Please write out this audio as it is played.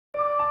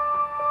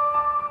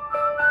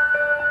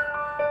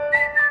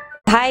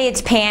Hi,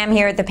 it's Pam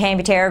here at the Pam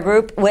Butera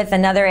Group with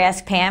another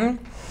Ask Pam.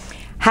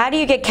 How do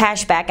you get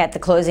cash back at the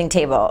closing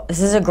table?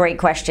 This is a great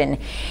question.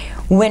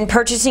 When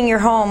purchasing your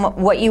home,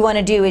 what you want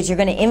to do is you're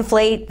going to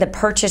inflate the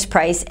purchase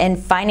price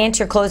and finance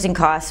your closing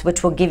costs,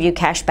 which will give you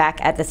cash back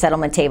at the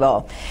settlement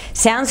table.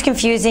 Sounds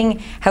confusing.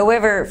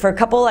 However, for a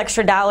couple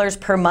extra dollars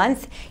per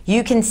month,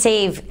 you can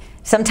save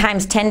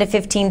sometimes $10,000 to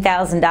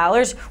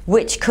 $15,000,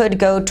 which could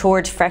go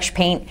towards fresh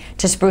paint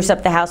to spruce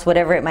up the house,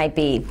 whatever it might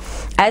be.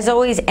 As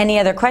always, any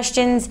other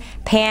questions,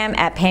 Pam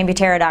at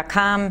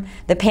pambutera.com,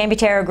 the Pam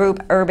Butera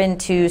Group, urban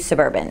to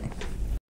suburban.